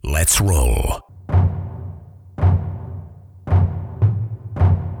Let's roll.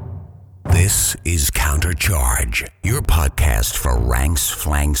 This is Countercharge, your podcast for ranks,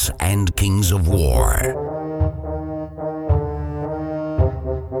 flanks, and kings of war.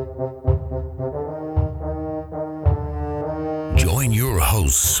 Join your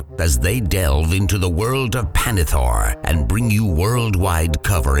hosts as they delve into the world of Panithor and bring you worldwide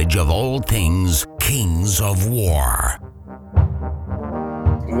coverage of all things Kings of War.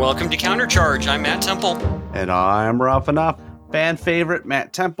 Welcome to Countercharge. I'm Matt Temple. And I'm Ralph Enough. Fan favorite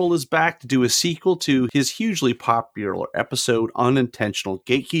Matt Temple is back to do a sequel to his hugely popular episode, Unintentional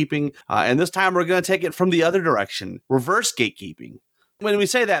Gatekeeping. And this time we're going to take it from the other direction, reverse gatekeeping. When we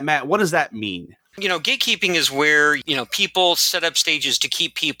say that, Matt, what does that mean? Gatekeeping is where, people set up stages to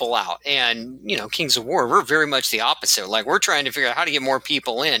keep people out. And, Kings of War, we're very much the opposite. Like, we're trying to figure out how to get more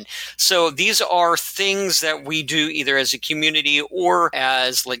people in. So these are things that we do either as a community or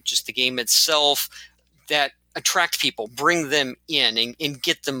as, just the game itself that attract people, bring them in and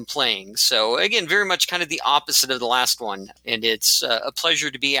get them playing. So, again, very much kind of the opposite of the last one. And it's a pleasure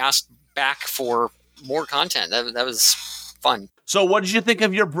to be asked back for more content. That was fun. So what did you think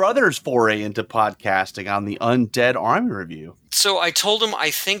of your brother's foray into podcasting on the Undead Army Review? So I told him I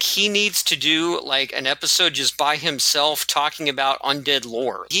think he needs to do an episode just by himself talking about undead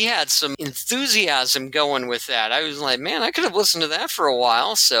lore. He had some enthusiasm going with that. I was like, man, I could have listened to that for a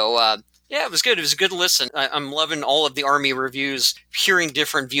while. So yeah, it was good. It was a good listen. I'm loving all of the Army reviews, hearing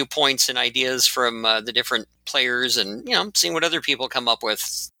different viewpoints and ideas from the different players and, seeing what other people come up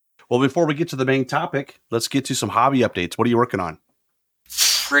with. Well, before we get to the main topic, let's get to some hobby updates. What are you working on?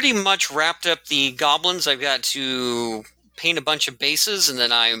 Pretty much wrapped up the goblins. I've got to paint a bunch of bases, and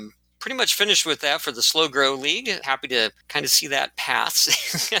then I'm pretty much finished with that for the Slow Grow League. Happy to kind of see that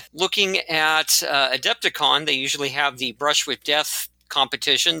pass. Looking at Adepticon, they usually have the Brush with Death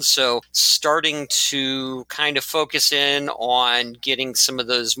competition, so starting to kind of focus in on getting some of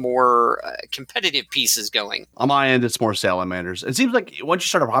those more competitive pieces going. On my end, it's more salamanders. It seems like once you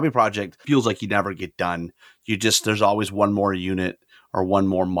start a hobby project, it feels like you never get done. There's always one more unit or one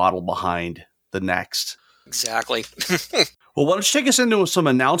more model behind the next. Exactly. Well, why don't you take us into some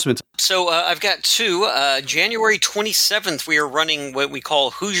announcements? So I've got two. January 27th, we are running what we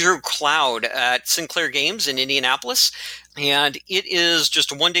call Hoosier Cloud at Sinclair Games in Indianapolis. And it is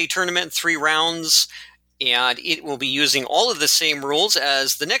just a one-day tournament, 3 rounds. And it will be using all of the same rules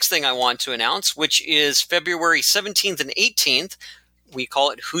as the next thing I want to announce, which is February 17th and 18th. We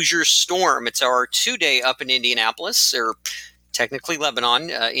call it Hoosier Storm. It's our 2-day up in Indianapolis, or technically Lebanon,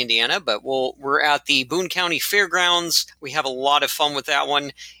 Indiana, but we're at the Boone County Fairgrounds. We have a lot of fun with that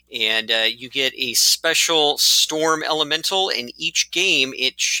one, and you get a special storm elemental. In each game,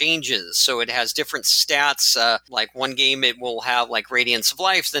 it changes, so it has different stats. Like one game, it will have Radiance of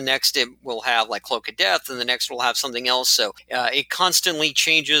Life. The next, it will have Cloak of Death, and the next will have something else. So it constantly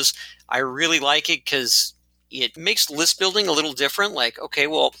changes. I really like it because it makes list building a little different. Okay,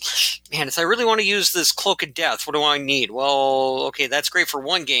 well, man, if I really want to use this Cloak of Death, what do I need? Well, okay, that's great for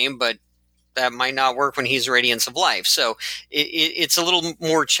one game, but that might not work when he's Radiance of Life. So it's a little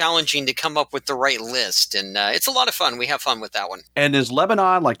more challenging to come up with the right list, and it's a lot of fun. We have fun with that one. And is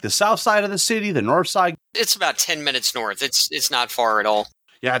Lebanon the south side of the city, the north side? It's about 10 minutes north. It's not far at all.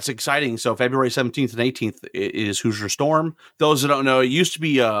 Yeah, it's exciting. So February 17th and 18th is Hoosier Storm. Those who don't know, it used to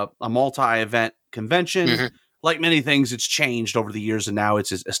be a multi-event convention. Mm-hmm. Like many things, it's changed over the years, and now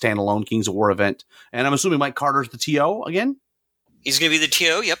it's a standalone Kings of War event. And I'm assuming Mike Carter's the TO again? He's going to be the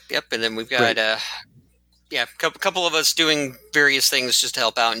TO, yep. And then we've got, a couple of us doing various things just to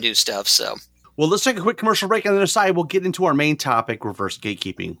help out and do stuff. So, well, let's take a quick commercial break. On the other side, we'll get into our main topic, reverse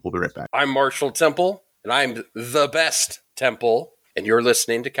gatekeeping. We'll be right back. I'm Marshall Temple, and I'm the best Temple, and you're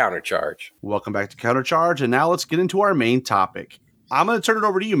listening to Countercharge. Welcome back to Countercharge, and now let's get into our main topic. I'm going to turn it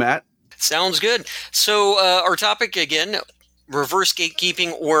over to you, Matt. Sounds good. So our topic, again, reverse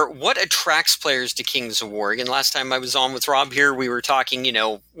gatekeeping, or what attracts players to Kings of War. Again, last time I was on with Rob here, we were talking,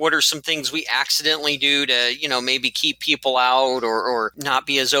 what are some things we accidentally do to, maybe keep people out or not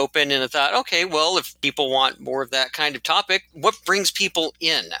be as open. And I thought, okay, well, if people want more of that kind of topic, what brings people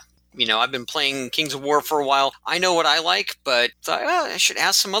in? I've been playing Kings of War for a while. I know what I like, but thought, I should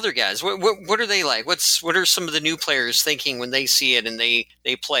ask some other guys. What are they like? What are some of the new players thinking when they see it and they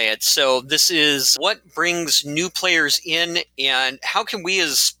play it? So this is what brings new players in, and how can we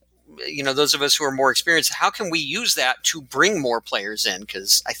as those of us who are more experienced, how can we use that to bring more players in?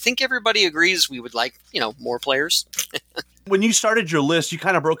 Because I think everybody agrees we would like, more players. When you started your list, you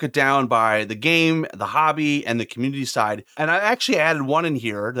kind of broke it down by the game, the hobby, and the community side. And I actually added one in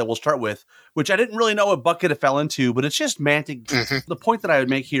here that we'll start with, which I didn't really know what bucket it fell into, but it's just Mantic. The point that I would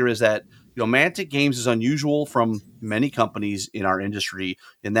make here is that, Mantic Games is unusual from many companies in our industry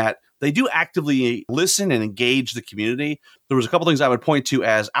in that they do actively listen and engage the community. There was a couple things I would point to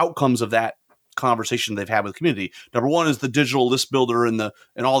as outcomes of that conversation they've had with the community. Number one is the digital list builder and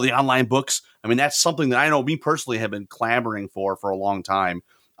all the online books. I mean, that's something that I know me personally have been clamoring for a long time.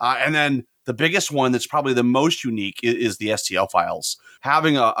 And then the biggest one that's probably the most unique is the STL files.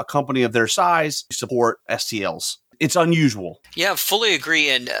 Having a company of their size support STLs. It's unusual. Yeah, fully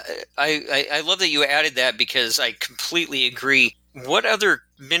agree. And I love that you added that because I completely agree. What other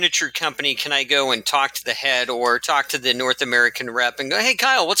miniature company can I go and talk to the head or talk to the North American rep and go, hey,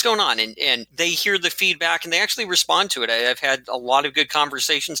 Kyle, what's going on? And they hear the feedback and they actually respond to it. I've had a lot of good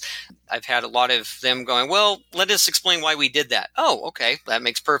conversations. I've had a lot of them going, well, let us explain why we did that. Oh, okay. That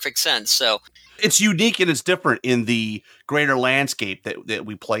makes perfect sense. So it's unique and it's different in the greater landscape that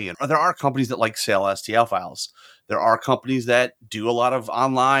we play in. There are companies that like sell STL files. There are companies that do a lot of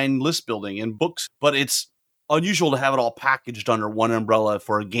online list building and books, but it's unusual to have it all packaged under one umbrella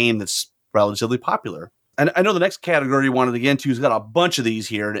for a game that's relatively popular. And I know the next category you wanted to get into has got a bunch of these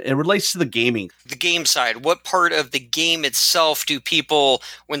here. It relates to the gaming. The game side. What part of the game itself do people,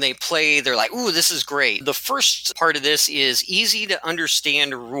 when they play, they're like, ooh, this is great. The first part of this is easy to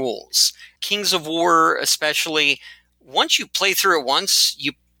understand rules. Kings of War, especially, once you play through it once,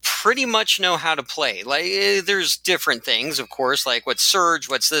 you pretty much know how to play. Like, there's different things, of course, like what's Surge,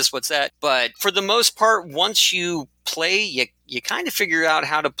 what's this, what's that. But for the most part, once you play, you kind of figure out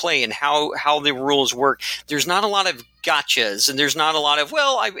how to play and how the rules work. There's not a lot of gotchas, and there's not a lot of,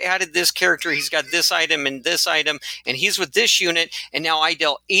 well, I added this character, he's got this item, and he's with this unit, and now I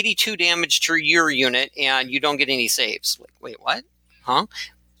dealt 82 damage to your unit, and you don't get any saves. Like, wait, what? Huh?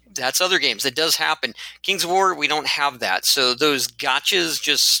 That's other games. That does happen. Kings of War, we don't have that. So those gotchas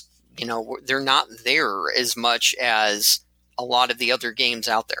just, they're not there as much as a lot of the other games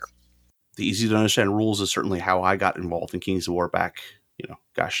out there. The easy to understand rules is certainly how I got involved in Kings of War back,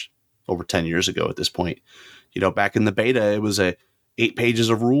 over 10 years ago at this point. Back in the beta, it was 8 pages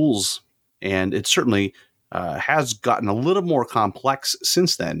of rules, and it certainly has gotten a little more complex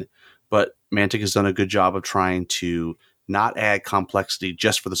since then, but Mantic has done a good job of trying to not add complexity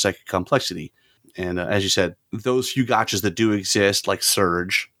just for the sake of complexity. And as you said, those few gotchas that do exist, like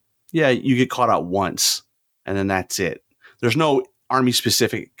Surge, you get caught out once, and then that's it. There's no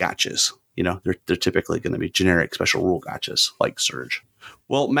army-specific gotchas. They're typically going to be generic special rule gotchas, like Surge.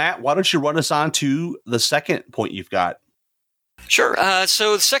 Well, Matt, why don't you run us on to the second point you've got? Sure.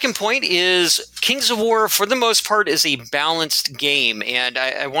 So the second point is Kings of War, for the most part, is a balanced game. And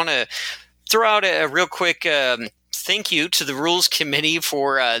I want to throw out a real quick thank you to the Rules Committee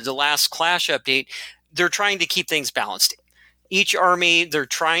for the last Clash update. They're trying to keep things balanced. Each army, they're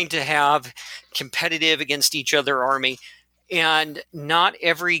trying to have competitive against each other army. And not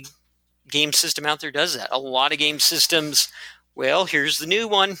every game system out there does that. A lot of game systems, well, here's the new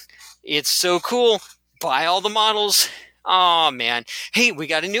one. It's so cool. Buy all the models. Oh, man. Hey, we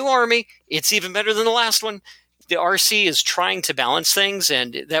got a new army. It's even better than the last one. The RC is trying to balance things,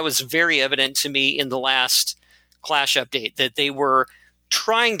 and that was very evident to me in the last Clash update, that they were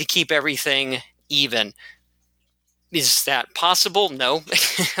trying to keep everything even. Is that possible? No.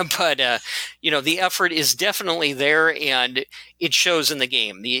 But, the effort is definitely there, and it shows in the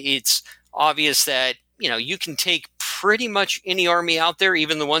game. It's obvious that, you can take pretty much any army out there,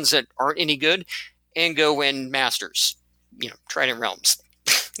 even the ones that aren't any good, and go win Masters. Trident Realms.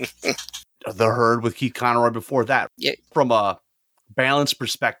 The Herd with Keith Conroy before that. Yeah. From a balance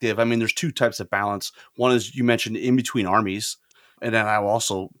perspective, I mean, there's two types of balance. One is, you mentioned, in between armies. And then I will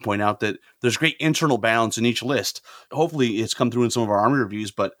also point out that there's great internal balance in each list. Hopefully it's come through in some of our army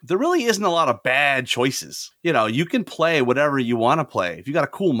reviews, but there really isn't a lot of bad choices. You can play whatever you want to play. If you got a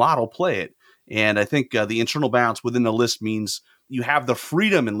cool model, play it. And I think the internal balance within the list means you have the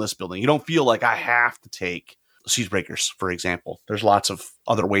freedom in list building. You don't feel like I have to take Siegebreakers, for example. There's lots of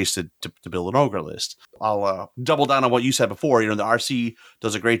other ways to build an ogre list. I'll double down on what you said before. The RC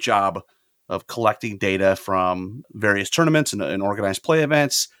does a great job of collecting data from various tournaments and organized play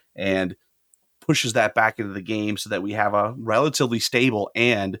events and pushes that back into the game so that we have a relatively stable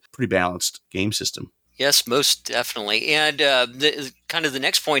and pretty balanced game system. Yes, most definitely. And the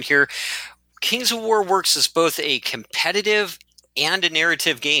next point here, Kings of War works as both a competitive and a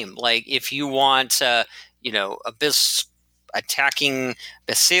narrative game. Like, if you want, Abyss attacking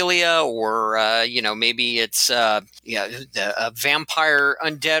Basilia, or maybe it's a vampire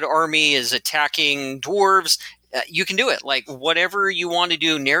undead army is attacking dwarves, you can do it. Like, whatever you want to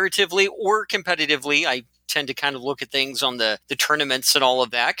do narratively or competitively. I tend to kind of look at things on the tournaments and all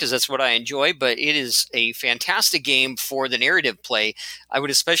of that, because that's what I enjoy. But it is a fantastic game for the narrative play. I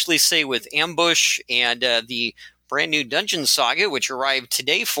would especially say with Ambush and the brand new Dungeon Saga, which arrived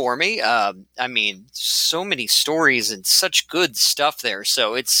today for me. I mean, so many stories and such good stuff there.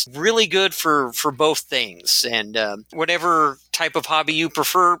 So it's really good for both things. And whatever type of hobby you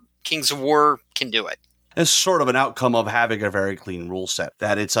prefer, Kings of War can do it. It's sort of an outcome of having a very clean rule set,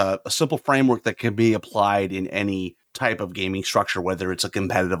 that it's a simple framework that can be applied in any type of gaming structure, whether it's a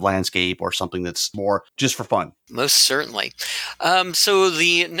competitive landscape or something that's more just for fun. Most certainly. So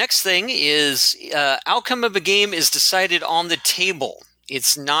the next thing is outcome of a game is decided on the table.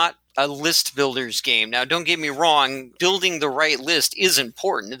 It's not a list builder's game. Now, don't get me wrong, building the right list is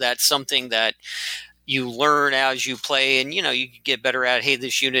important. That's something that you learn as you play, and you get better at, hey,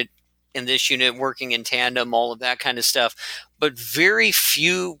 this unit and this unit working in tandem, all of that kind of stuff. But very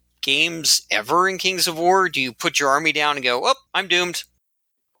few games ever in Kings of War do you put your army down and go, oh, I'm doomed.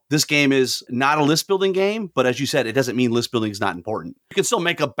 This game is not a list building game, but as you said, it doesn't mean list building is not important. You can still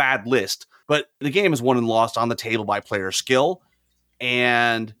make a bad list, but the game is won and lost on the table by player skill,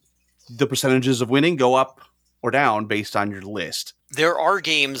 and the percentages of winning go up or down based on your list. There are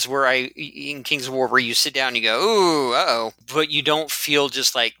games in Kings of War where you sit down and you go, ooh, uh-oh, but you don't feel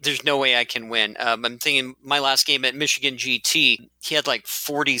just like, there's no way I can win. I'm thinking my last game at Michigan GT, he had like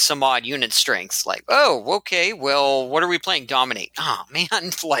 40 some odd unit strengths. Like, oh, okay, well, what are we playing? Dominate. Oh,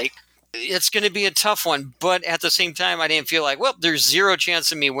 man, like, it's going to be a tough one. But at the same time, I didn't feel like, well, there's zero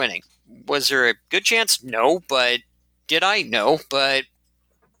chance of me winning. Was there a good chance? No, but did I? No, but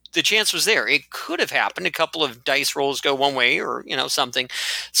the chance was there. It could have happened. A couple of dice rolls go one way or, something.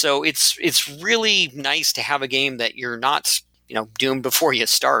 So it's really nice to have a game that you're not, doomed before you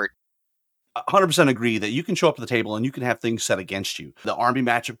start. 100% agree that you can show up at the table and you can have things set against you. The army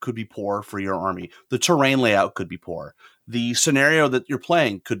matchup could be poor for your army. The terrain layout could be poor. The scenario that you're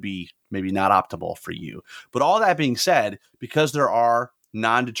playing could be maybe not optimal for you. But all that being said, because there are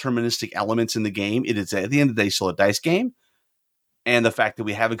non-deterministic elements in the game, it is at the end of the day still a dice game. And the fact that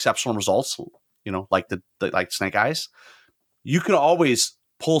we have exceptional results, like like Snake Eyes, you can always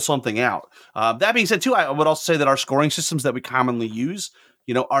pull something out. That being said, too, I would also say that our scoring systems that we commonly use,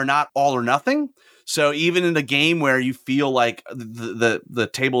 are not all or nothing. So even in a game where you feel like the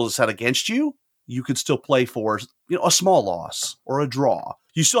table is set against you, you could still play for a small loss or a draw.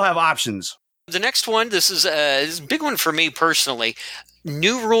 You still have options. The next one, this is a big one for me personally.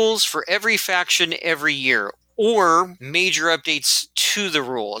 New rules for every faction every year, or major updates to the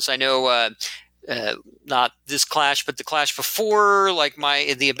rules. I know not this clash, but the clash before, like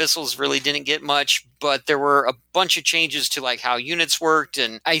the Abyssals really didn't get much, but there were a bunch of changes to like how units worked.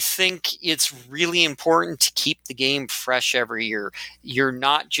 And I think it's really important to keep the game fresh every year. You're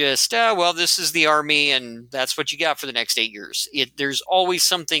not just, this is the army and that's what you got for the next 8 years. There's always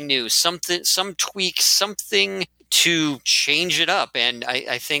something new, some tweak, something to change it up. And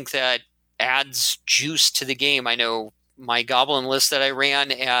I think that adds juice to the game. I know my goblin list that I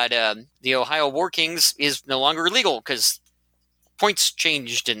ran at the Ohio War Kings is no longer legal because points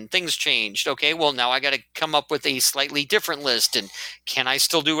changed and things changed. Okay, well, now I got to come up with a slightly different list. And can I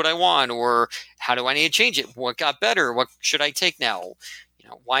still do what I want? Or how do I need to change it? What got better? What should I take now?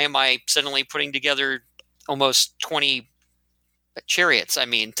 Why am I suddenly putting together almost 20 chariots? I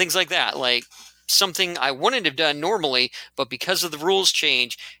mean, things like that. Like, something I wouldn't have done normally, but because of the rules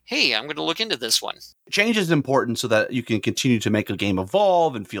change, hey, I'm going to look into this one. Change is important so that you can continue to make a game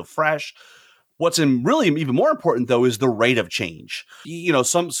evolve and feel fresh. What's really even more important, though, is the rate of change.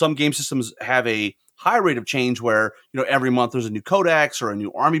 Some game systems have a high rate of change where, every month there's a new codex or a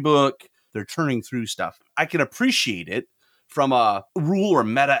new army book. They're turning through stuff. I can appreciate it from a rule or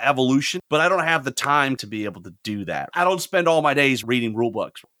meta evolution, but I don't have the time to be able to do that. I don't spend all my days reading rule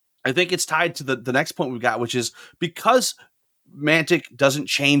books. I think it's tied to the next point we've got, which is because Mantic doesn't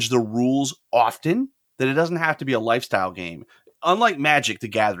change the rules often, that it doesn't have to be a lifestyle game. Unlike Magic the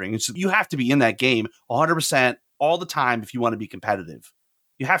Gathering, you have to be in that game 100% all the time if you want to be competitive.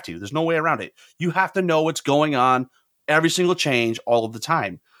 You have to. There's no way around it. You have to know what's going on, every single change, all of the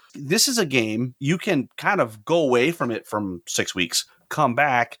time. This is a game you can kind of go away from it from 6 weeks, come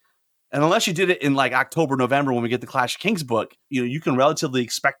back, and unless you did it in like October, November, when we get the Clash of Kings book, you can relatively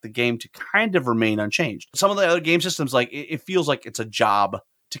expect the game to kind of remain unchanged. Some of the other game systems, like it feels like it's a job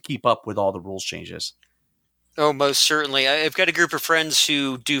to keep up with all the rules changes. Oh, most certainly. I've got a group of friends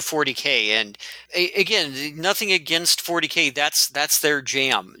who do 40K, and again, nothing against 40K. That's their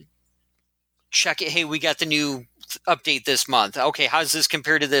jam. Check it. Hey, we got the new update this month. Okay, how does this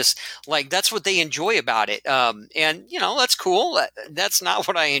compare to this? Like, that's what they enjoy about it. And, that's cool. That's not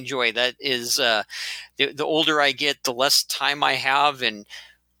what I enjoy. That is, the older I get, the less time I have and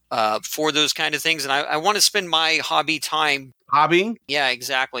for those kind of things. And I want to spend my hobby time. Hobbying? Yeah,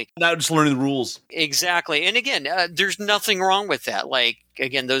 exactly. Not just learning the rules. Exactly. And again, there's nothing wrong with that. Like,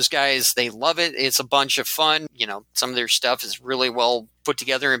 again, those guys, they love it. It's a bunch of fun. Some of their stuff is really well put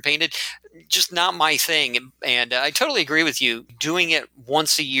together and painted. Just not my thing. And I totally agree with you. Doing it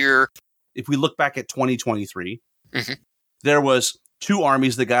once a year. If we look back at 2023, Mhm. there was 2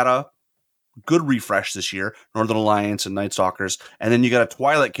 armies that got a good refresh this year, Northern Alliance and Night Stalkers, and then you got a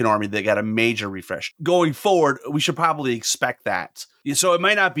Twilight Kin army that got a major refresh. Going forward, we should probably expect that. So it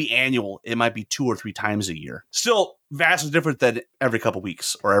might not be annual, it might be 2 or 3 times a year. Still vastly different than every couple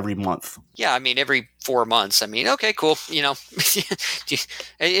weeks or every month. Yeah, I mean, every 4 months. I mean, okay, cool.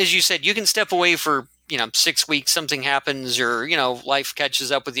 As you said, you can step away for 6 weeks, something happens, or life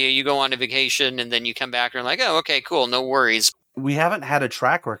catches up with you, you go on a vacation, and then you come back and you're like, oh, okay, cool, no worries. We haven't had a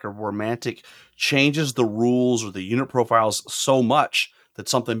track record where Mantic changes the rules or the unit profiles so much that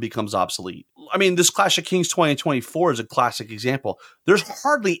something becomes obsolete. I mean, this Clash of Kings 2024 is a classic example. There's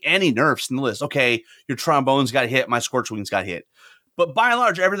hardly any nerfs in the list. Okay, your trombones got hit, my Scorchwings got hit. But by and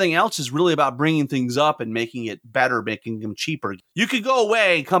large, everything else is really about bringing things up and making it better, making them cheaper. You could go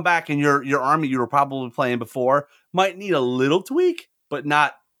away and come back, and your army you were probably playing before might need a little tweak, but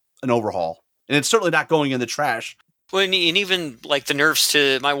not an overhaul. And it's certainly not going in the trash. Well, and even like the nerfs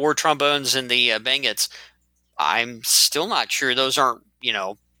to my war trombones and the bangets, I'm still not sure those aren't,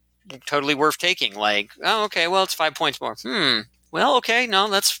 totally worth taking. Like, oh, okay, well, it's 5 points more. Well, okay, no,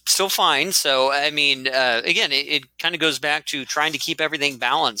 that's still fine. So, I mean, again, it kind of goes back to trying to keep everything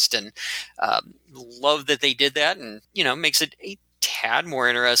balanced, and love that they did that, and, makes it a tad more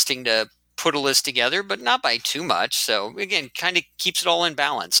interesting to put a list together, but not by too much. So again, kind of keeps it all in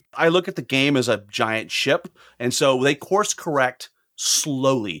balance. I look at the game as a giant ship, and so they course correct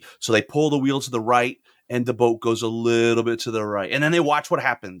slowly. So they pull the wheel to the right, and the boat goes a little bit to the right. And then they watch what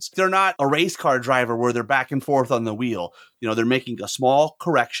happens. They're not a race car driver where they're back and forth on the wheel. They're making a small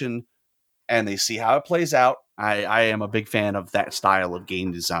correction, and they see how it plays out. I am a big fan of that style of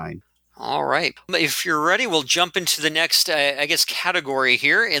game design. All right. If you're ready, we'll jump into the next, category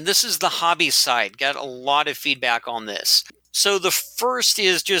here. And this is the hobby side. Got a lot of feedback on this. So the first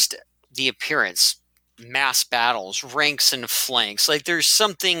is just the appearance. Mass battles, ranks and flanks. Like, there's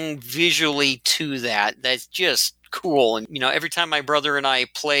something visually to that that's just cool. And, every time my brother and I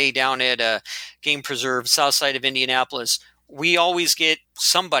play down at a Game Preserve, south side of Indianapolis, we always get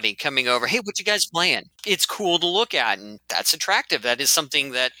somebody coming over. Hey, what you guys playing? It's cool to look at, and that's attractive. That is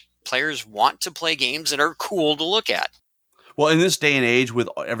something that players want to play games that are cool to look at. Well, in this day and age, with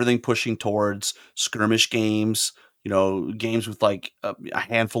everything pushing towards skirmish games, games with like a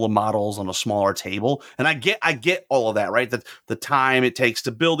handful of models on a smaller table, and I get all of that, right? The time it takes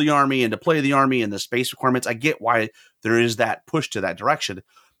to build the army and to play the army and the space requirements. I get why there is that push to that direction.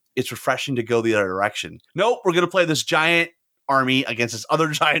 It's refreshing to go the other direction. Nope, we're going to play this giant army against this other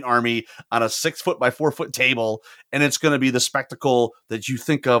giant army on a 6 foot by 4 foot table, and it's going to be the spectacle that you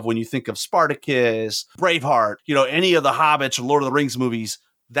think of when you think of Spartacus, Braveheart, any of the Hobbits or Lord of the Rings movies.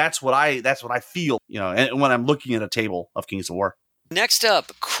 That's what I feel, and when I'm looking at a table of Kings of War. Next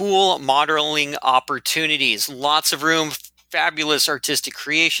up, cool modeling opportunities. Lots of room, fabulous artistic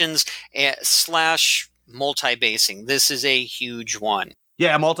creations, / multi-basing. This is a huge one.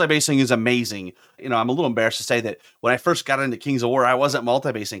 Yeah, multi-basing is amazing. I'm a little embarrassed to say that when I first got into Kings of War, I wasn't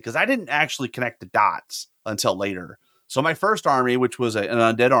multi-basing because I didn't actually connect the dots until later. So my first army, which was an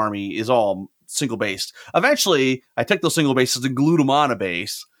undead army, is all single-based. Eventually, I took those single bases and glued them on a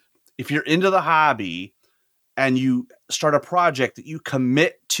base. If you're into the hobby and you start a project that you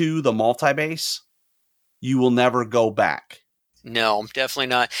commit to the multi-base, you will never go back. No, definitely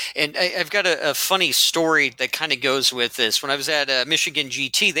not. And I've got a funny story that kind of goes with this. When I was at Michigan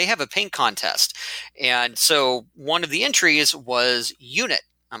GT, they have a paint contest. And so one of the entries was unit.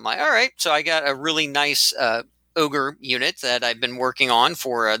 I'm like, all right. So I got a really nice ogre unit that I've been working on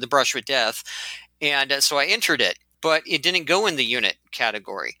for the Brush with Death. And so I entered it, but it didn't go in the unit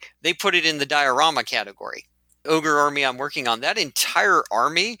category. They put it in the diorama category. Ogre army I'm working on, that entire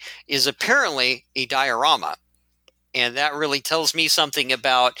army is apparently a diorama. And that really tells me something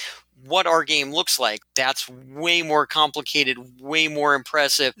about what our game looks like. That's way more complicated, way more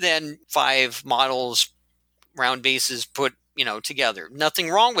impressive than 5 models, round bases put, together. Nothing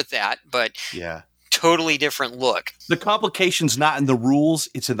wrong with that, but yeah, totally different look. The complication's not in the rules,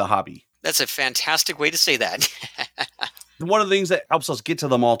 it's in the hobby. That's a fantastic way to say that. One of the things that helps us get to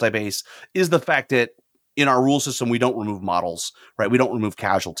the multi-base is the fact that in our rule system, we don't remove models, right? We don't remove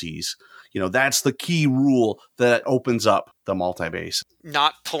casualties. That's the key rule that opens up the multi-base.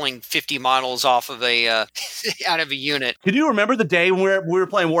 Not pulling 50 models off of a out of a unit. Can you remember the day when we were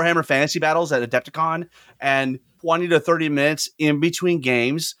playing Warhammer Fantasy Battles at Adepticon, and 20 to 30 minutes in between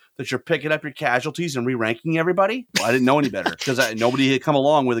games that you're picking up your casualties and re-ranking everybody? Well, I didn't know any better because nobody had come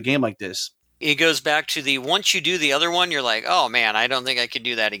along with a game like this. It goes back to once you do the other one, you're like, oh man, I don't think I could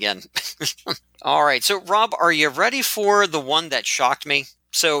do that again. All right. So Rob, are you ready for the one that shocked me?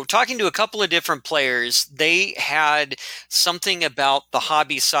 So talking to a couple of different players, they had something about the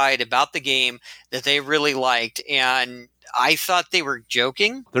hobby side, about the game that they really liked. And I thought they were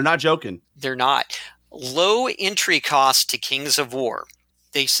joking. They're not joking. They're not. Low entry cost to Kings of War.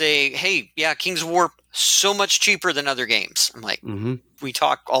 They say, hey, yeah, Kings of War, so much cheaper than other games. I'm like, we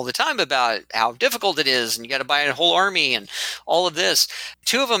talk all the time about how difficult it is, and you got to buy a whole army and all of this.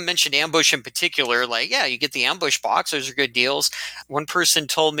 Two of them mentioned Ambush in particular. Like, yeah, you get the Ambush box. Those are good deals. One person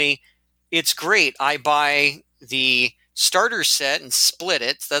told me, it's great. I buy the starter set and split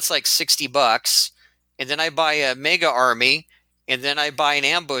it. That's like $60. And then I buy a mega army. And then I buy an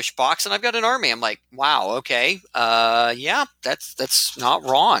ambush box and I've got an army. I'm like, wow, okay. Yeah, that's not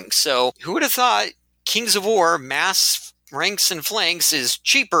wrong. So who would have thought Kings of War, mass ranks and flanks is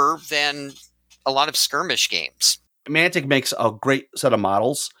cheaper than a lot of skirmish games? Mantic makes a great set of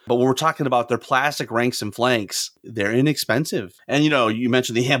models, but when we're talking about their plastic ranks and flanks, they're inexpensive. And, you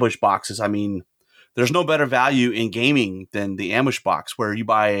mentioned the ambush boxes. I mean, there's no better value in gaming than the ambush box, where you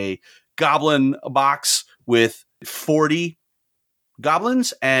buy a goblin box with 40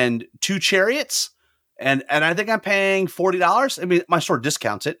 goblins and 2 chariots, and I think I'm paying $40. I mean, my store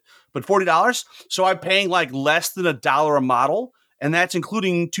discounts it, but $40. So I'm paying like less than $1 a model, and that's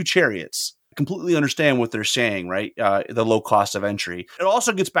including 2 chariots. I completely understand what they're saying, right? The low cost of entry. It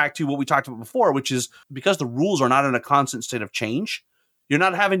also gets back to what we talked about before, which is because the rules are not in a constant state of change, you're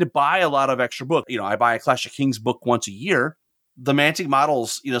not having to buy a lot of extra book. I buy a Clash of Kings book once a year. The Mantic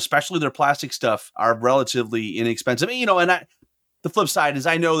models, especially their plastic stuff, are relatively inexpensive. The flip side is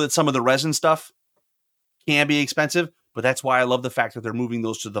I know that some of the resin stuff can be expensive, but that's why I love the fact that they're moving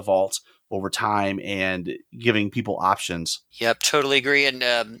those to the vault over time and giving people options. Yep, totally agree. And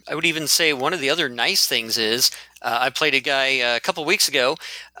I would even say one of the other nice things is I played a guy a couple weeks ago.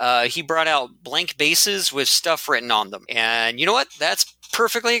 He brought out blank bases with stuff written on them. And you know what? That's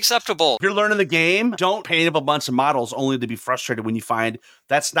perfectly acceptable. If you're learning the game, don't paint up a bunch of models only to be frustrated when you find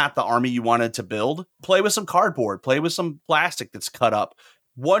that's not the army you wanted to build. Play with some cardboard, play with some plastic that's cut up.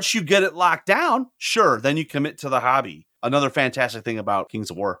 Once you get it locked down, sure, then you commit to the hobby. Another fantastic thing about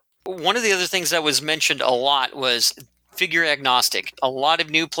Kings of War. One of the other things that was mentioned a lot was figure agnostic. A lot of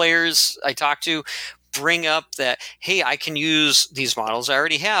new players I talked to bring up that, hey, I can use these models I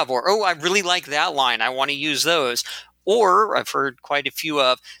already have, or, oh, I really like that line, I want to use those. Or I've heard quite a few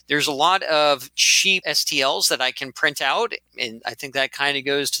of, there's a lot of cheap STLs that I can print out. And I think that kind of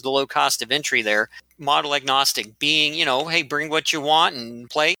goes to the low cost of entry there. Model agnostic being, hey, bring what you want and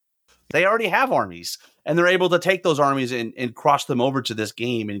play. They already have armies, and they're able to take those armies and cross them over to this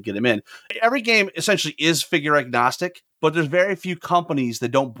game and get them in. Every game essentially is figure agnostic, but there's very few companies that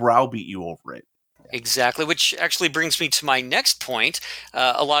don't browbeat you over it. Exactly, which actually brings me to my next point.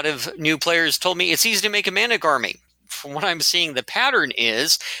 A lot of new players told me it's easy to make a Mantic army. From what I'm seeing, the pattern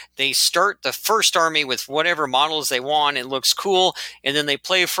is they start the first army with whatever models they want. It looks cool. And then they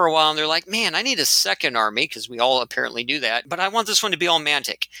play for a while and they're like, man, I need a second army, because we all apparently do that. But I want this one to be all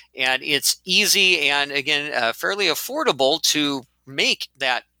Mantic. And it's easy and, again, fairly affordable to make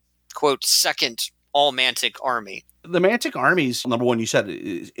that, quote, second all Mantic army. The Mantic armies, number one, you said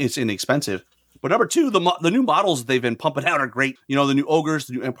it's inexpensive. But number two, the new models they've been pumping out are great. The new Ogres,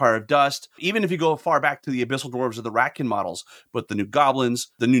 the new Empire of Dust. Even if you go far back to the Abyssal Dwarves or the Ratkin models, but the new Goblins,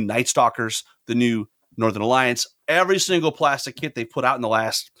 the new Night Stalkers, the new Northern Alliance, every single plastic kit they've put out in the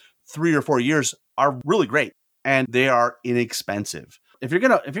last 3 or 4 years are really great, and they are inexpensive. If you're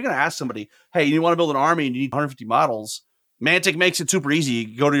gonna ask somebody, hey, you want to build an army and you need 150 models, Mantic makes it super easy.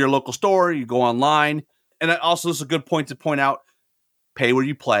 You go to your local store, you go online, and also this is a good point to point out. Pay where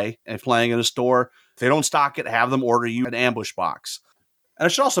you play, and playing in a store, if they don't stock it, have them order you an ambush box. And I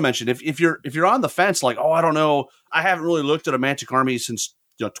should also mention, if you're on the fence, like, oh, I don't know, I haven't really looked at a Mantic army since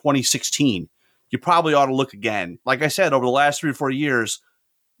 2016, you probably ought to look again. Like I said, over the last 3 or 4 years,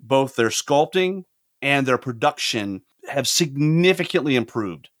 both their sculpting and their production have significantly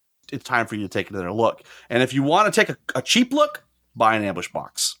improved. It's time for you to take another look. And if you want to take a cheap look, buy an ambush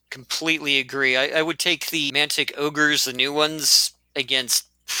box. Completely agree. I would take the Mantic Ogres, the new ones, against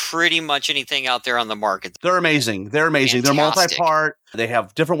pretty much anything out there on the market. They're amazing. Fantastic. They're multi-part. They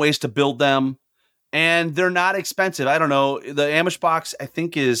have different ways to build them. and they're not expensive. I don't know. The ambush box, I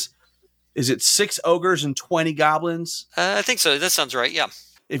think, is it 6 ogres and 20 goblins? I think so. That sounds right. Yeah.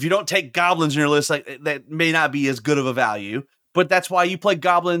 If you don't take goblins in your list, like that may not be as good of a value. But that's why you play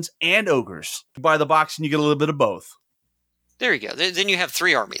goblins and ogres. You buy the box and you get a little bit of both. There you go. Then you have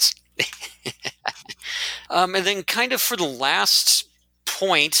 3 armies. And then kind of for the last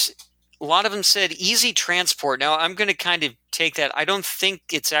point, a lot of them said easy transport. Now, I'm going to kind of take that. I don't think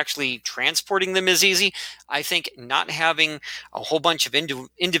it's actually transporting them as easy. I think not having a whole bunch of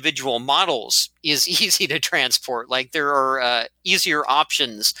individual models is easy to transport. Like there are easier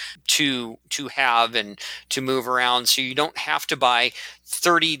options to have and to move around, so you don't have to buy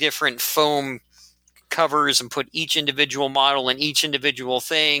 30 different foam covers and put each individual model in each individual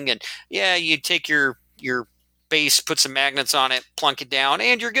thing. And yeah, you take your base, put some magnets on it, plunk it down,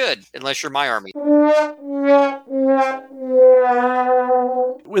 and you're good, unless you're my army.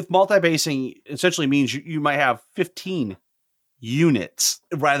 With multi-basing, essentially means you might have 15 units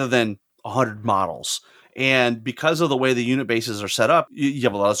rather than 100 models. And because of the way the unit bases are set up, you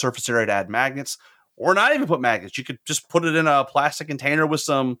have a lot of surface area to add magnets, or not even put magnets. You could just put it in a plastic container with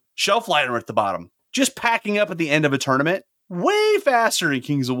some shelf liner at the bottom. Just packing up at the end of a tournament, way faster in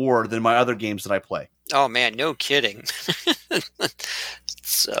Kings of War than my other games that I play. Oh man, no kidding.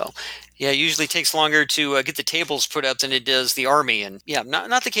 So, yeah, it usually takes longer to get the tables put up than it does the army, and yeah,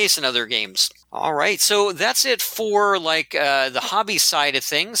 not the case in other games. All right, so that's it for the hobby side of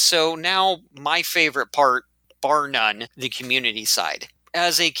things. So now my favorite part, bar none, the community side.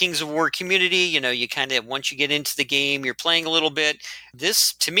 As a Kings of War community, you kind of, once you get into the game, you're playing a little bit.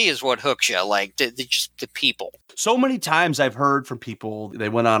 This, to me, is what hooks you, like just the people. So many times I've heard from people, they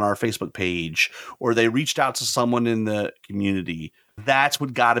went on our Facebook page or they reached out to someone in the community. That's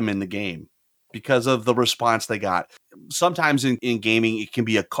what got them in the game because of the response they got. Sometimes in gaming, it can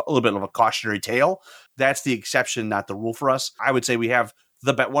be a little bit of a cautionary tale. That's the exception, not the rule for us. I would say we have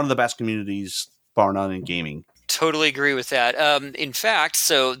one of the best communities, bar none, in gaming. Totally agree with that. In fact,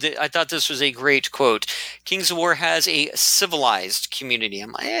 I thought this was a great quote. Kings of War has a civilized community.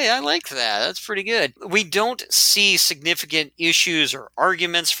 I'm like, hey, I like that. That's pretty good. We don't see significant issues or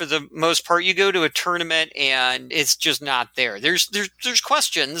arguments for the most part. You go to a tournament and it's just not there. There's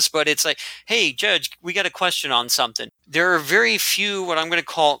questions, but it's like, hey, Judge, we got a question on something. There are very few what I'm going to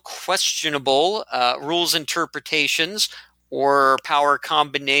call questionable rules interpretations or power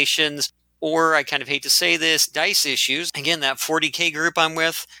combinations. Or, I kind of hate to say this, dice issues. Again, that 40K group I'm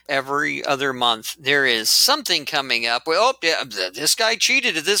with, every other month, there is something coming up. Well, this guy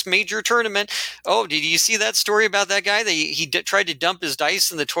cheated at this major tournament. Oh, did you see that story about that guy? He tried to dump his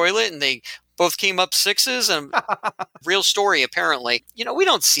dice in the toilet and they both came up 6s. And real story, apparently. We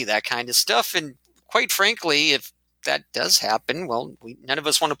don't see that kind of stuff. And quite frankly, if that does happen, well, none of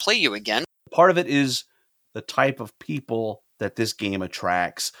us want to play you again. Part of it is the type of people that this game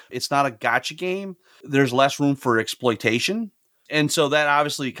attracts. It's not a gotcha game. There's less room for exploitation. And so that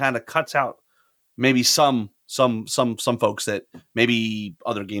obviously kind of cuts out maybe some folks that maybe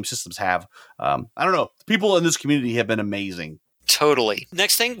other game systems have. I don't know. People in this community have been amazing. Totally.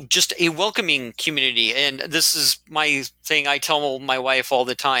 Next thing, just a welcoming community. And this is my thing I tell my wife all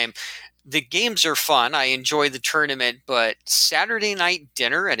the time. The games are fun. I enjoy the tournament, but Saturday night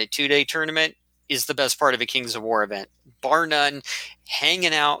dinner at a 2-day tournament is the best part of a Kings of War event. Bar none,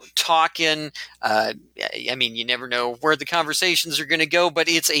 hanging out, talking. You never know where the conversations are going to go, but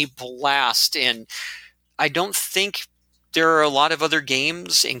it's a blast. And I don't think there are a lot of other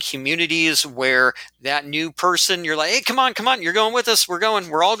games and communities where that new person, you're like, hey, come on, you're going with us. We're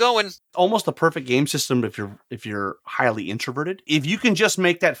all going. Almost the perfect game system if you're highly introverted. If you can just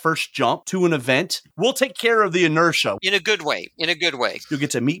make that first jump to an event, we'll take care of the inertia. In a good way. You'll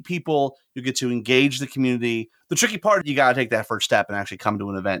get to meet people. You'll get to engage the community. The tricky part, you got to take that first step and actually come to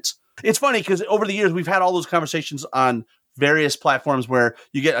an event. It's funny because over the years, we've had all those conversations on various platforms where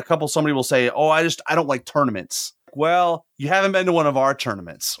you get somebody will say, oh, I don't like tournaments. Well, you haven't been to one of our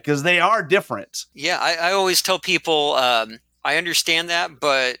tournaments because they are different. Yeah, I always tell people, I understand that,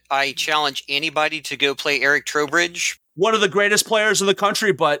 but I challenge anybody to go play Eric Trowbridge. One of the greatest players in the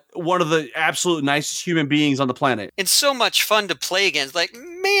country, but one of the absolute nicest human beings on the planet. It's so much fun to play against. Like,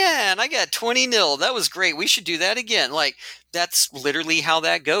 man, I got 20-0. That was great. We should do that again. Like, that's literally how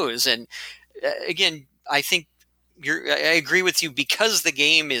that goes. And again, I think I agree with you because the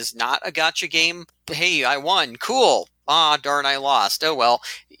game is not a gotcha game. Hey, I won. Cool. Ah, darn, I lost. Oh, well.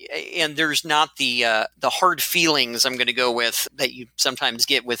 And there's not the hard feelings I'm going to go with that you sometimes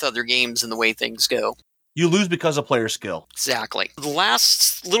get with other games and the way things go. You lose because of player skill. Exactly. The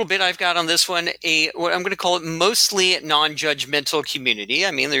last little bit I've got on this one, what I'm going to call it mostly non-judgmental community.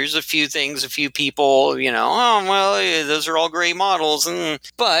 I mean, there's a few things, a few people, oh, well, those are all great models.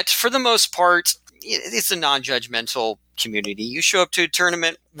 But for the most part, it's a non-judgmental community. You show up to a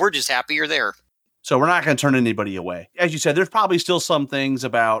tournament, we're just happy you're there. So we're not going to turn anybody away. As you said, there's probably still some things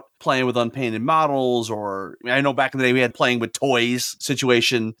about playing with unpainted models, or I know back in the day we had playing with toys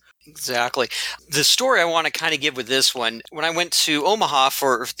situation. Exactly. The story I want to kind of give with this one, when I went to Omaha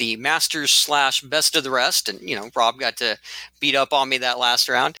for the Masters / Best of the Rest, and, Rob got to beat up on me that last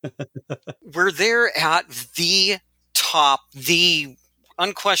round. We're there at the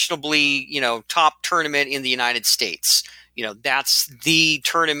unquestionably, top tournament in the United States. That's the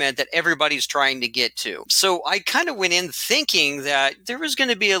tournament that everybody's trying to get to. So I kind of went in thinking that there was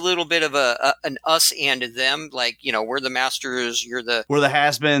going to be a little bit of an us and them, like, we're the Masters, we're the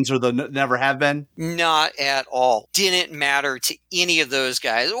has-beens or the never have been. Not at all. Didn't matter to any of those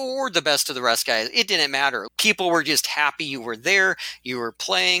guys or the Best of the Rest guys. It didn't matter. People were just happy you were there, you were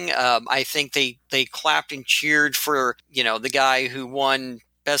playing. I think they clapped and cheered for, the guy who won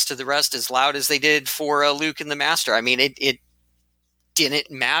Best of the Rest as loud as they did for Luke and the Master. I mean, it didn't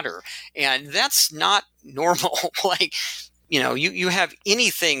matter. And that's not normal. Like, you have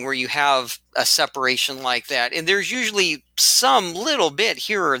anything where you have a separation like that, and there's usually some little bit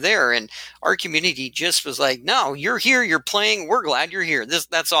here or there, and our community just was like, no, you're here, you're playing, we're glad you're here.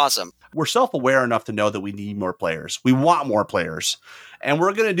 That's awesome. We're self-aware enough to know that we need more players. We want more players. And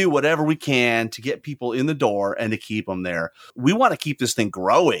we're going to do whatever we can to get people in the door and to keep them there. We want to keep this thing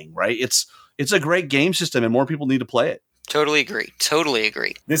growing, right? It's a great game system, and more people need to play it. Totally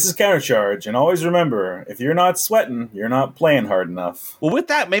agree. This is Countercharge, and always remember, if you're not sweating, you're not playing hard enough. Well, with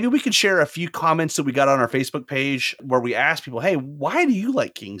that, maybe we could share a few comments that we got on our Facebook page where we asked people, hey, why do you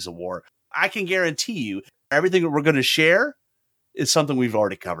like Kings of War? I can guarantee you everything that we're going to share is something we've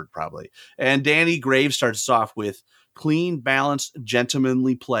already covered probably. And Danny Graves starts off with clean, balanced,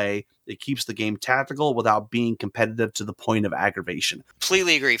 gentlemanly play. It keeps the game tactical without being competitive to the point of aggravation.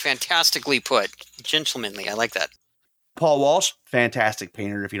 Completely agree. Fantastically put. Gentlemanly. I like that. Paul Walsh, fantastic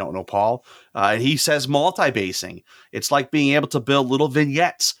painter if you don't know Paul. He says multi-basing. It's like being able to build little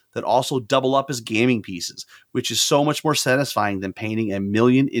vignettes that also double up as gaming pieces, which is so much more satisfying than painting a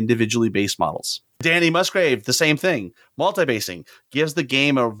million individually based models. Danny Musgrave, the same thing. Multi-basing gives the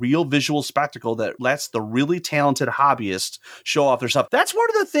game a real visual spectacle that lets the really talented hobbyists show off their stuff. That's one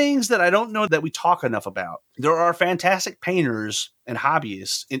of the things that I don't know that we talk enough about. There are fantastic painters and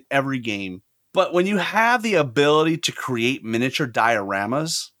hobbyists in every game. But when you have the ability to create miniature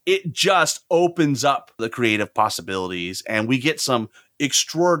dioramas, it just opens up the creative possibilities, and we get some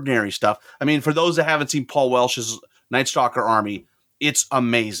extraordinary stuff. I mean, for those that haven't seen Paul Welsh's Night Stalker Army, it's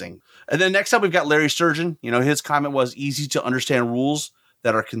amazing. And then next up, we've got Larry Sturgeon. His comment was easy to understand rules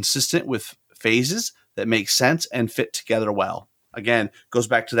that are consistent with phases that make sense and fit together well. Again, goes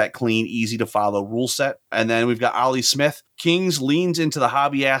back to that clean, easy to follow rule set. And then we've got Ollie Smith. Kings leans into the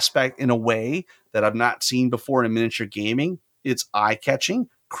hobby aspect in a way that I've not seen before in miniature gaming. It's eye-catching,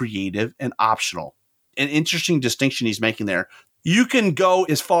 creative, and optional. An interesting distinction he's making there. You can go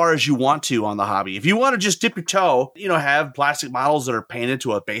as far as you want to on the hobby. If you want to just dip your toe, have plastic models that are painted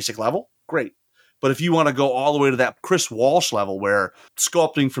to a basic level, great. But if you want to go all the way to that Chris Walsh level where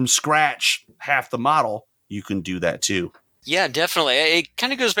sculpting from scratch half the model, you can do that too. Yeah, definitely. It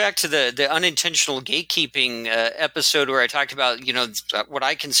kind of goes back to the unintentional gatekeeping episode where I talked about, what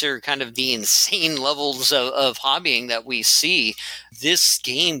I consider kind of the insane levels of hobbying that we see. This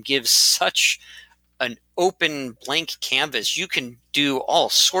game gives such an open blank canvas. You can do all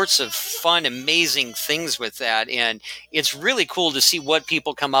sorts of fun, amazing things with that. And it's really cool to see what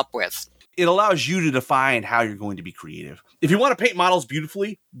people come up with. It allows you to define how you're going to be creative. If you want to paint models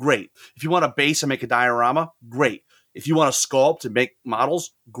beautifully, great. If you want to base and make a diorama, great. If you want to sculpt and make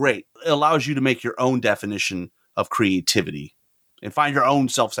models, great. It allows you to make your own definition of creativity and find your own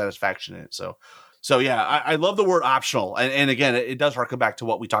self-satisfaction in it. So yeah, I love the word optional. And again, it does harken back to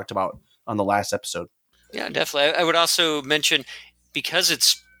what we talked about on the last episode. Yeah, definitely. I would also mention, because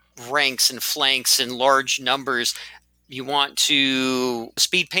it's ranks and flanks and large numbers, you want to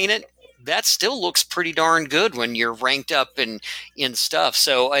speed paint it. That still looks pretty darn good when you're ranked up in stuff.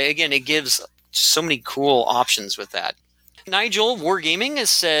 So again, it gives so many cool options with that. Nigel Wargaming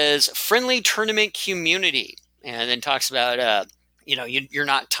says friendly tournament community, and then talks about you're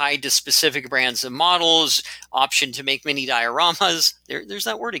not tied to specific brands of models, option to make mini dioramas. There's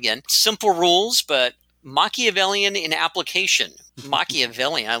that word again. Simple rules, but Machiavellian in application.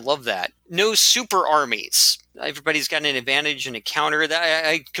 Machiavellian, I love that. No super armies. Everybody's got an advantage and a counter.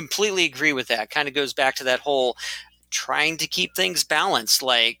 I completely agree with that. Kind of goes back to that whole trying to keep things balanced.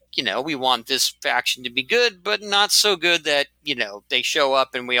 Like, we want this faction to be good, but not so good that, they show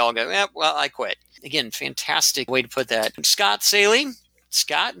up and we all go, well, I quit. Again, fantastic way to put that. Scott Saley.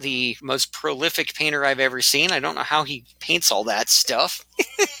 Scott, the most prolific painter I've ever seen. I don't know how he paints all that stuff.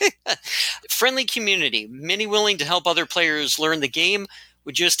 Friendly community. Many willing to help other players learn the game.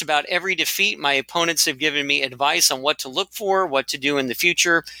 With just about every defeat, my opponents have given me advice on what to look for, what to do in the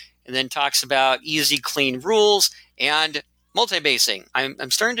future, and then talks about easy, clean rules and multi-basing. I'm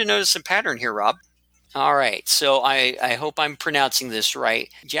starting to notice a pattern here, Rob. All right, so I hope I'm pronouncing this right.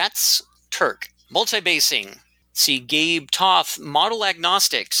 Jats Turk. Multi-basing. See, Gabe Toth, model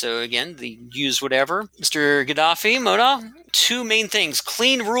agnostic. So again, use whatever. Mr. Gaddafi, Moda. Two main things.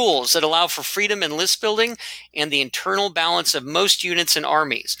 Clean rules that allow for freedom in list building and the internal balance of most units and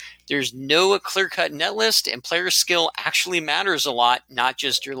armies. There's no clear-cut net list, and player skill actually matters a lot, not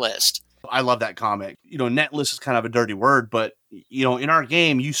just your list. I love that comment. Net list is kind of a dirty word, but, in our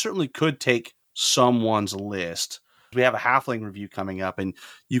game, you certainly could take someone's list. We have a halfling review coming up, and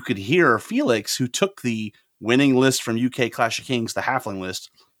you could hear Felix, who took the winning list from UK Clash of Kings, the halfling list,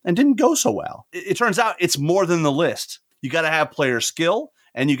 and didn't go so well. It turns out it's more than the list. You got to have player skill,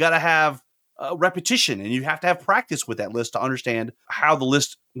 and you got to have repetition, and you have to have practice with that list to understand how the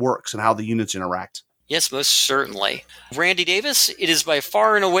list works and how the units interact. Yes, most certainly. Randy Davis, it is by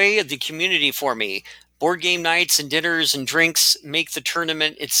far and away the community for me. Board game nights and dinners and drinks make the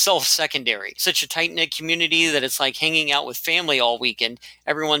tournament itself secondary. Such a tight-knit community that it's like hanging out with family all weekend.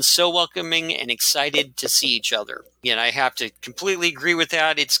 Everyone's so welcoming and excited to see each other. And I have to completely agree with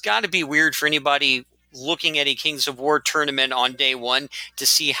that. It's got to be weird for anybody looking at a Kings of War tournament on day one to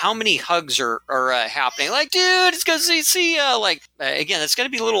see how many hugs are happening. Like, dude, it's good to see ya. Again, it's going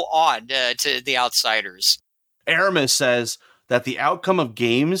to be a little odd to the outsiders. Aramis says that the outcome of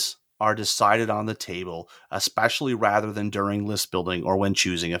games are decided on the table, especially rather than during list building or when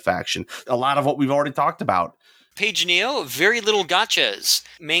choosing a faction. A lot of what we've already talked about. Page Neo, very little gotchas.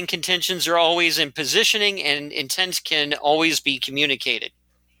 Main contentions are always in positioning, and intent can always be communicated.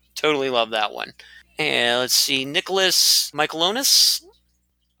 Totally love that one. And let's see, Nicholas Michaelonis.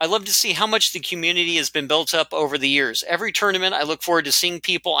 I love to see how much the community has been built up over the years. Every tournament, I look forward to seeing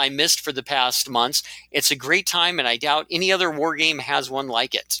people I missed for the past months. It's a great time, and I doubt any other war game has one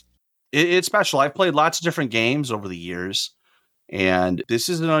like it. It's special. I've played lots of different games over the years, and this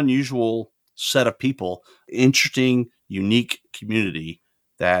is an unusual set of people. Interesting, unique community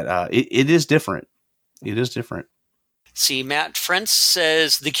that it is different. It is different. See, Matt Frentz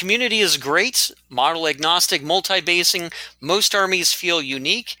says, the community is great, model agnostic, multi-basing. Most armies feel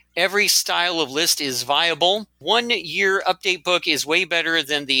unique. Every style of list is viable. 1 year update book is way better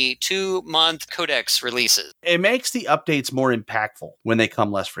than the 2-month codex releases. It makes the updates more impactful when they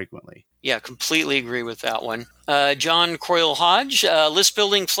come less frequently. Yeah, completely agree with that one. John Croyle Hodge, list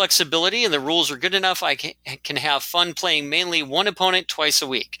building flexibility, and the rules are good enough. I can have fun playing mainly one opponent twice a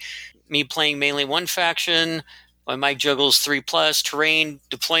week. Me playing mainly one faction. My Mike juggles 3+, terrain,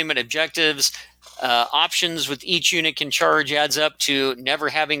 deployment objectives, options with each unit can charge adds up to never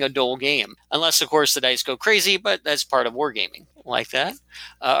having a dull game. Unless, of course, the dice go crazy, but that's part of wargaming. Like that.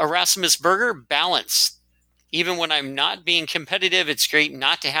 Erasmus Berger, balance. Even when I'm not being competitive, it's great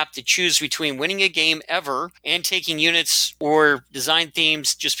not to have to choose between winning a game ever and taking units or design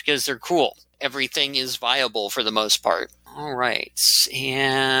themes just because they're cool. Everything is viable for the most part. All right.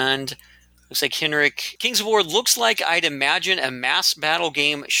 And looks like Henrik. Kings of War looks like I'd imagine a mass battle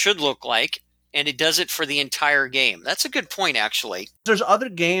game should look like, and it does it for the entire game. That's a good point, actually. There's other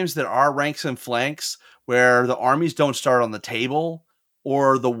games that are ranks and flanks where the armies don't start on the table,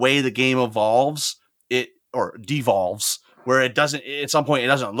 or the way the game evolves, or devolves, where it doesn't, at some point, it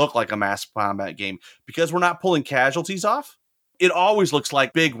doesn't look like a mass combat game because we're not pulling casualties off. It always looks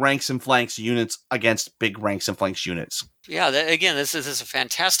like big ranks and flanks units against big ranks and flanks units. Yeah, again, this is a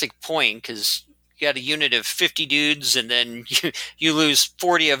fantastic point because you got a unit of 50 dudes and then you lose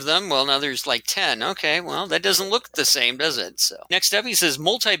 40 of them. Well, now there's like 10. Okay, well, that doesn't look the same, does it? So next up, he says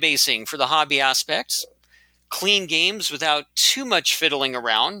multi-basing for the hobby aspects, clean games without too much fiddling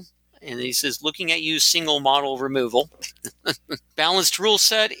around. And he says, looking at you, single model removal, balanced rule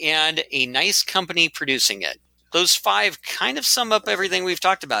set, and a nice company producing it. Those 5 kind of sum up everything we've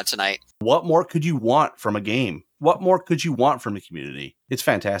talked about tonight. What more could you want from a game? What more could you want from the community? It's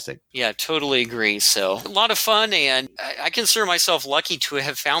fantastic. Yeah, totally agree. So a lot of fun, and I consider myself lucky to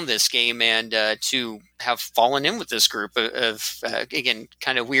have found this game and to have fallen in with this group of again,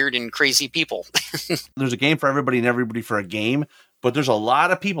 kind of weird and crazy people. There's a game for everybody and everybody for a game, but there's a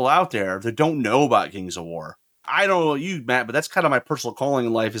lot of people out there that don't know about Kings of War. I don't know you, Matt, but that's kind of my personal calling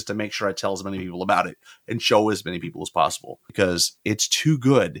in life, is to make sure I tell as many people about it and show as many people as possible, because it's too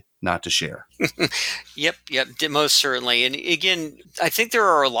good not to share. Yep, most certainly. And again, I think there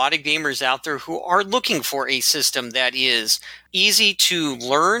are a lot of gamers out there who are looking for a system that is easy to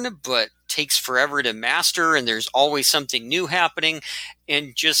learn, but takes forever to master, and there's always something new happening,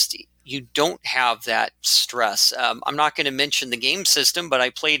 and just you don't have that stress. I'm not going to mention the game system, but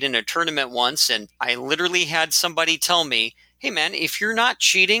I played in a tournament once, and I literally had somebody tell me, hey man, if you're not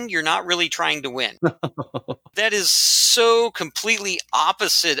cheating, you're not really trying to win. That is so completely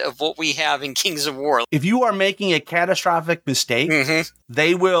opposite of what we have in Kings of War. If you are making a catastrophic mistake,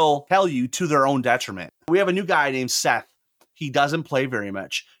 they will tell you to their own detriment. We have a new guy named Seth. He doesn't play very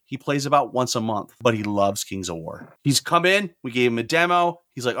much. He plays about once a month, but he loves Kings of War. He's come in, we gave him a demo.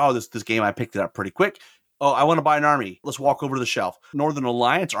 He's like, oh, this game, I picked it up pretty quick. Oh, I want to buy an army. Let's walk over to the shelf. Northern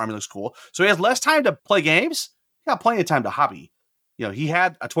Alliance army looks cool. So he has less time to play games. He got plenty of time to hobby. You know, he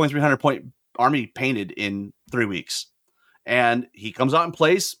had a 2,300 point army painted in 3 weeks. And he comes out and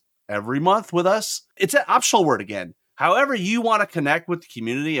plays every month with us. It's an optional word again. However you want to connect with the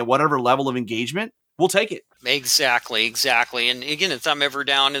community at whatever level of engagement, we'll take it. Exactly. And again, if I'm ever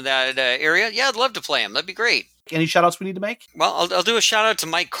down in that area, yeah, I'd love to play him. That'd be great. Any shout outs we need to make? Well, I'll do a shout out to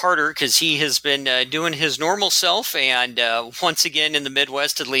Mike Carter, because he has been doing his normal self and once again in the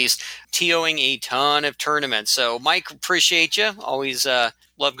Midwest at least, TOing a ton of tournaments. So Mike, appreciate you. Always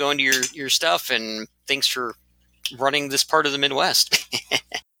love going to your stuff, and thanks for running this part of the Midwest.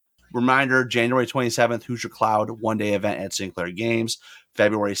 Reminder, January 27th, Hoosier Cloud, one-day event at Sinclair Games.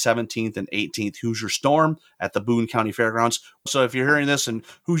 February 17th and 18th, Hoosier Storm at the Boone County Fairgrounds. So if you're hearing this and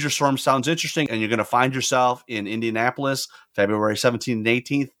Hoosier Storm sounds interesting and you're going to find yourself in Indianapolis, February 17th and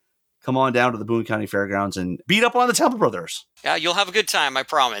 18th, come on down to the Boone County Fairgrounds and beat up on the Temple Brothers. Yeah, you'll have a good time, I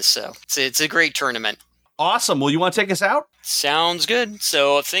promise. So it's a great tournament. Awesome. Well, you want to take us out? Sounds good.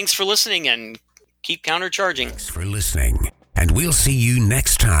 So thanks for listening, and keep countercharging. Thanks for listening, and we'll see you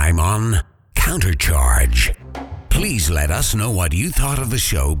next time on Countercharge. Please let us know what you thought of the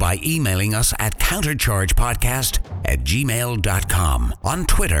show by emailing us at counterchargepodcast@gmail.com, on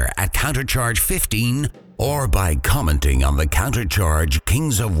Twitter at countercharge15, or by commenting on the Countercharge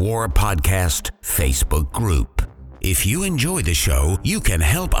Kings of War podcast Facebook group. If you enjoy the show, you can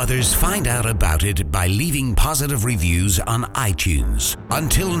help others find out about it by leaving positive reviews on iTunes.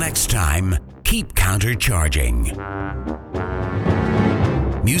 Until next time, keep countercharging.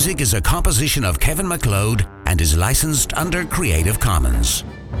 Music is a composition of Kevin MacLeod and is licensed under Creative Commons.